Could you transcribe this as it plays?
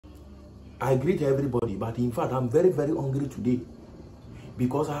I greet everybody, but in fact, I'm very, very hungry today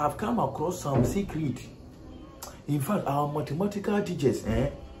because I have come across some secret. In fact, our mathematical teachers,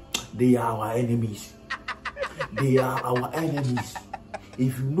 they are our enemies. They are our enemies.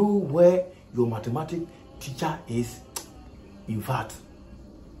 If you know where your mathematics teacher is, in fact,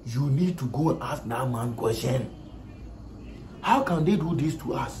 you need to go and ask that man question. How can they do this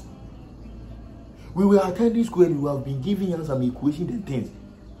to us? We were attending school and we have been giving us some equations and things.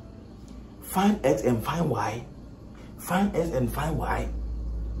 Find x and find y. Find x and find y.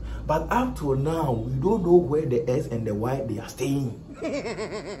 But up to now, we don't know where the x and the y they are staying.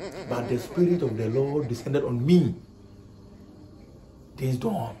 But the Spirit of the Lord descended on me this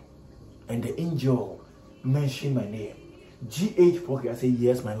dawn, and the angel mentioned my name. G.H. Pocket. I say,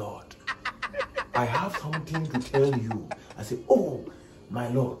 yes, my Lord. I have something to tell you. I say, oh, my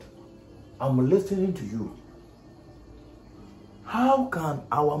Lord, I'm listening to you. How can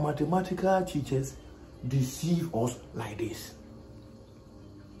our mathematical teachers deceive us like this?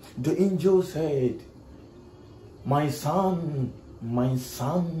 The angel said, my son, my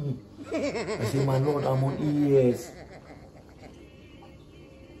son. I say, my Lord, I'm on ears.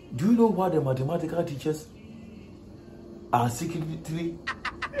 Do you know what the mathematical teachers are secretly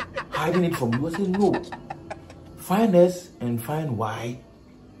hiding it from you? I say, no. Find S and find Y.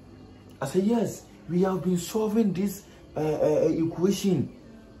 I say, yes, we have been solving this equation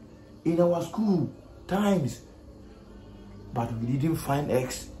in our school times, but we didn't find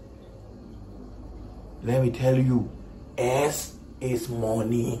X. Let me tell you, S is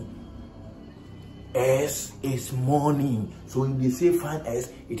money. S is money. So if they say find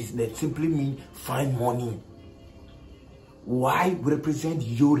S, that simply means find money. Y represent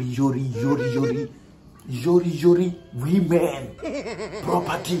yori, women,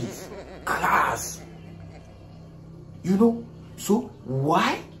 properties, class. You know, so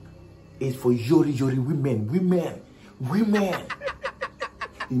Y is for yori, women.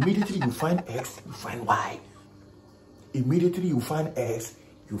 Immediately you find X, you find Y. Immediately you find X,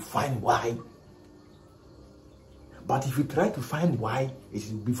 you find Y. But if you try to find Y,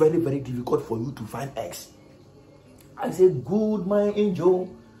 it will be very, very difficult for you to find X. I said, good, my angel,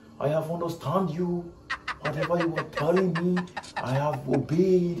 I have understand you. Whatever you were telling me, I have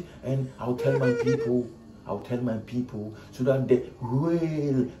obeyed, and I'll tell my people so that the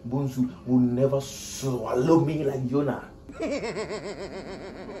whale Bunsu will never swallow me like Jonah.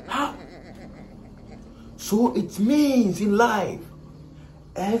 Huh? So it means in life,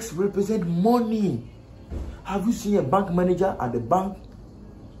 X represents money. Have you seen a bank manager at the bank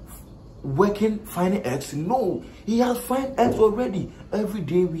working finding X? No, he has find X already. Every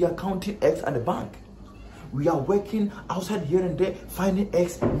day we are counting X at the bank. We are working outside here and there finding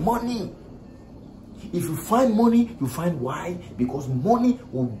X, money. If you find money, you find Y, because money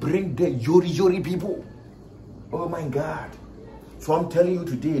will bring the yori people. Oh my God. So I'm telling you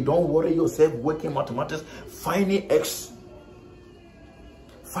today, don't worry yourself working mathematics, finding X,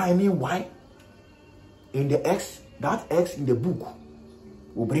 finding Y. In the X, that X in the book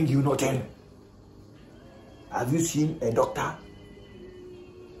will bring you nothing. Have you seen a doctor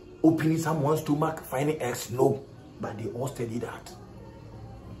opening someone's stomach, finding X? No, but they all study that.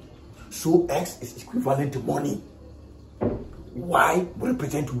 So X is equivalent to money. Y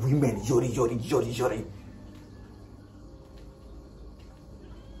represent women, yori.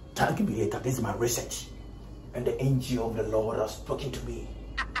 Thank me later. This is my research, and the angel of the Lord has spoken to me.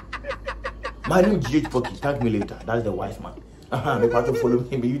 My name is G.H. Pocky. Thank me later. That's the wise man. Make sure to follow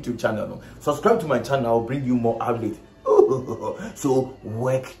me on my YouTube channel. No? Subscribe to my channel. I'll bring you more updates. So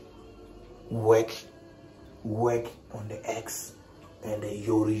work on the X, and the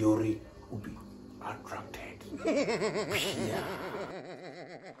yori will be attracted. Yeah.